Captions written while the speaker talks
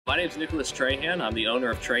My name is Nicholas Trahan. I'm the owner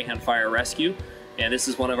of Trahan Fire Rescue, and this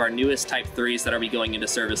is one of our newest Type 3s that are going into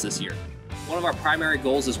service this year. One of our primary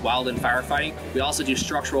goals is wildland firefighting. We also do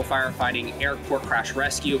structural firefighting, airport crash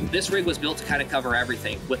rescue. This rig was built to kind of cover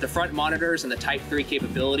everything. With the front monitors and the Type 3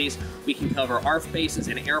 capabilities, we can cover ARF bases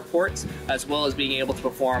and airports, as well as being able to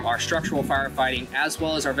perform our structural firefighting, as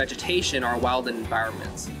well as our vegetation, our wildland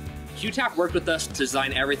environments. QTAC worked with us to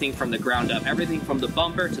design everything from the ground up, everything from the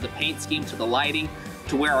bumper to the paint scheme to the lighting,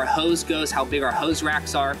 to where our hose goes, how big our hose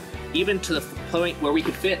racks are, even to the point where we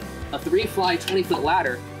could fit a 3-fly 20-foot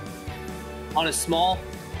ladder on a small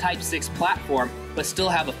Type 6 platform, but still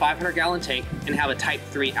have a 500-gallon tank and have a Type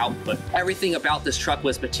 3 output. Everything about this truck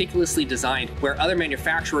was meticulously designed where other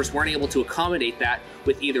manufacturers weren't able to accommodate that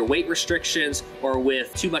with either weight restrictions or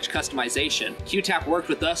with too much customization. QTAC worked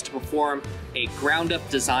with us to perform a ground-up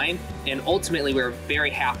design, and ultimately we were very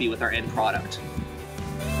happy with our end product.